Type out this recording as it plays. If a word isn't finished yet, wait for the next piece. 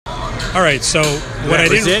All right, so what That I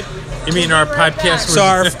was didn't. it? You mean our podcast was... So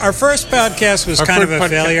our first podcast was kind of a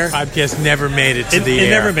failure. Podcast never made it to the It air.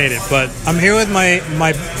 never made it, but I'm here with my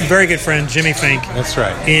very good friend Jimmy Fink That's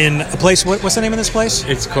right. in a place. What's the name of this place?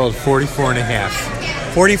 It's called 44 and a half.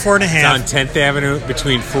 44 and a It's half. on 10th Avenue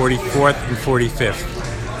between 44th and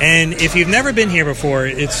 45th. And if you've never been here before,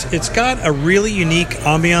 it's got a really unique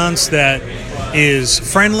ambiance that is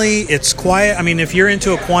friendly. It's quiet. I mean, if you're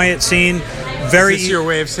into a quiet scene, very Is this your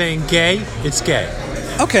way of saying gay? It's gay.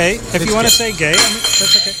 okay. If It's you want to gay. say gay, I mean,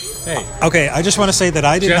 that's okay. Hey. Okay, I just want to say that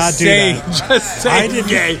I did not do that. Just I saying didn't-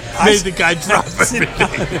 gay I made the guy drop I did it.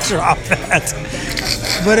 not drop that.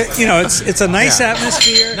 But it's a nice Yeah.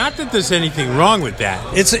 atmosphere. Not that there's anything wrong with that.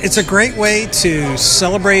 It's a great way to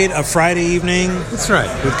celebrate a Friday evening That's right.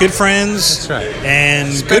 with good friends. That's right. And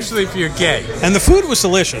Especially if you're gay. and the food was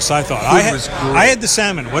delicious. I thought Food was great. I had the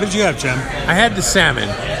salmon. What did you have, Jim? I had the salmon.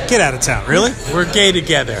 Get out of town, really? We're gay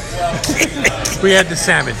together. We had the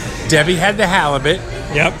salmon. Debbie had the halibut.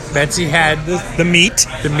 Yep. Betsy had The meat.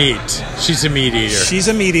 the meat. She's a meat eater. She's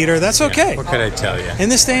a meat eater. That's okay. What could I tell you? In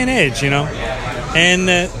this day and age, And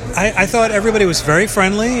I thought everybody was very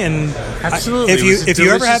friendly. And Absolutely. if It you was a if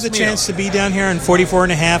you ever have the delicious meal. chance to be down here in 44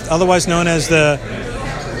 and a half, otherwise known as the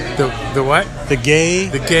The what? gay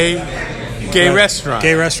The gay restaurant.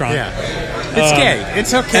 Gay restaurant. Yeah. It's gay.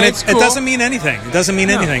 It's okay. And it's cool. it doesn't mean anything. It doesn't mean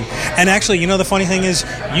No. anything. And actually, the funny thing is,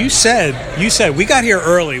 you said we got here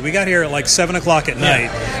early. We got here at like 7:00 at night,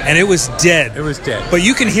 and it was dead. It was dead. But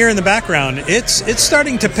you can hear in the background, it's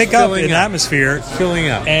starting to pick up Filling in up. atmosphere, filling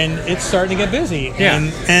up. and it's starting to get busy. Yeah.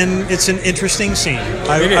 And it's an interesting scene. It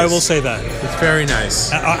I is. will say that. It's very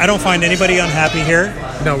nice. I don't find anybody unhappy here.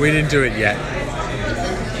 No, we didn't do it yet.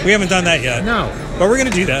 We haven't done that yet. No. But we're going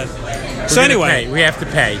to do that. We're So gonna anyway, pay. We have to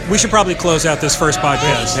pay. we should probably close out this first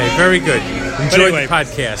podcast. Okay, very good. Enjoy anyway. the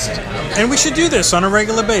podcast. And we should do this on a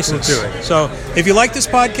regular basis. We'll do it. So if you like this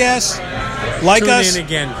podcast, like Tune us. in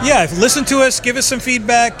again. Yeah, listen to us, give us some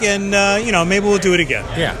feedback, and maybe we'll do it again.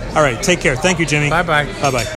 Yeah. All right, take care. Thank you, Jimmy. Bye-bye. Bye-bye.